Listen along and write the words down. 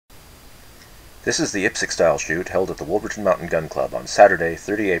This is the IPSC style shoot held at the Wolverton Mountain Gun Club on Saturday,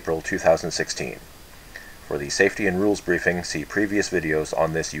 30 April 2016. For the safety and rules briefing, see previous videos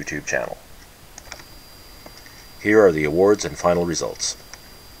on this YouTube channel. Here are the awards and final results.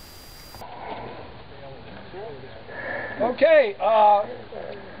 Okay,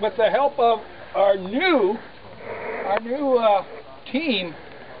 with the help of our new team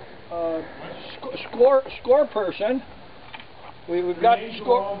score person, we've got the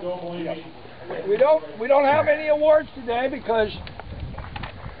score. We don't have any awards today because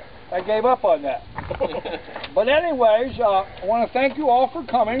I gave up on that. But anyways, I want to thank you all for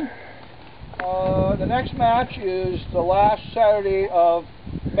coming. The next match is the last Saturday of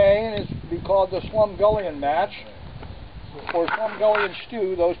May, and it's be called the Slumgullion match, or Slumgullion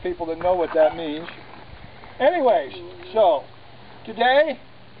stew, those people that know what that means. Anyways, so today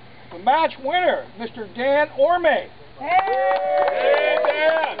the match winner, Mr. Dan Orme. Hey,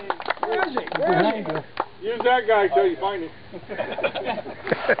 Dan! Where is he? Use that guy till you find him.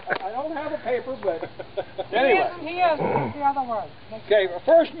 I don't have a paper, but anyway. He is the other one. Okay, our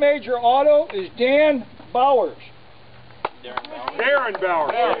first major auto is Dan Bowers. Darren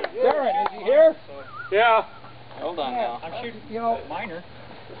Bowers. Darren, is he here? Yeah. Hold on now. I'm shooting, you know. Minor.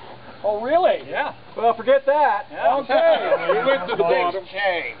 Oh, really? Yeah. Well, forget that. Yeah. Okay. We went to the bottom.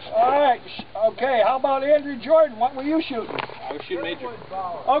 All right. Okay, how about Andrew Jordan? What were you shooting? I was shooting major.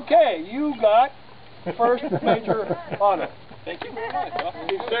 Okay, you got first major auto. Thank you very much.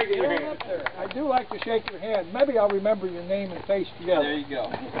 He's shaking your hand. I do like to shake your hand. Maybe I'll remember your name and face together. There you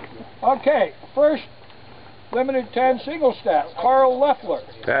go. Okay, first limited 10 single stack, Carl Leffler.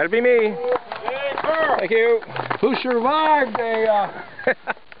 That'd be me. Hey, Carl. Thank you. Who survived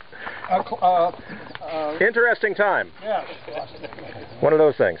Interesting time. yes. One of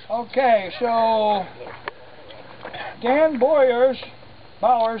those things. Okay, so Dan Bowers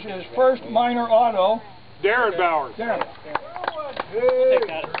is first minor auto. Darren Bowers. Darren.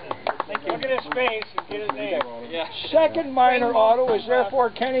 Thank you. Look at his face and get his name. Yeah. Second minor auto is therefore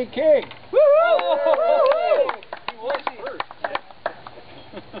Kenny King.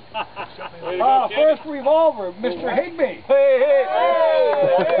 First revolver, Mr. Higbee. Hey.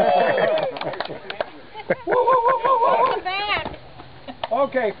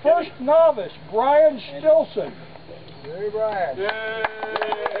 Okay, first novice, Brian Stilson. Hey, Brian.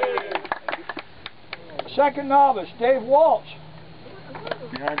 Second novice, Dave Walsh.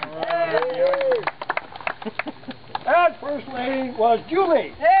 And first lady was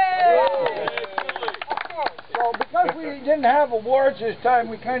Julie. So because we didn't have awards this time,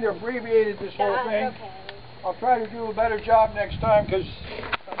 we kind of abbreviated this whole thing. I'll try to do a better job next time because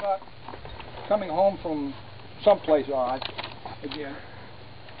I'm not coming home from someplace odd again.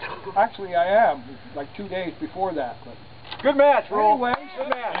 Actually, I am, like 2 days before that. But Good match, Roll. anyway, good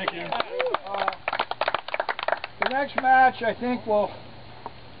match. Thank you. The next match, I think we'll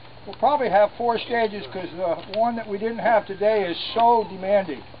probably have 4 stages because the one that we didn't have today is so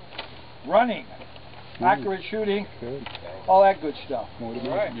demanding. Running, accurate shooting, all that good stuff.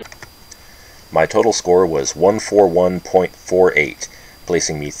 My total score was 141.48,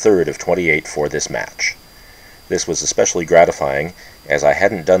 placing me third of 28 for this match. This was especially gratifying as I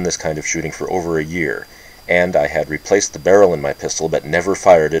hadn't done this kind of shooting for over a year, and I had replaced the barrel in my pistol but never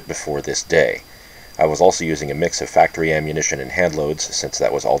fired it before this day. I was also using a mix of factory ammunition and hand loads since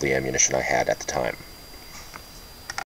that was all the ammunition I had at the time.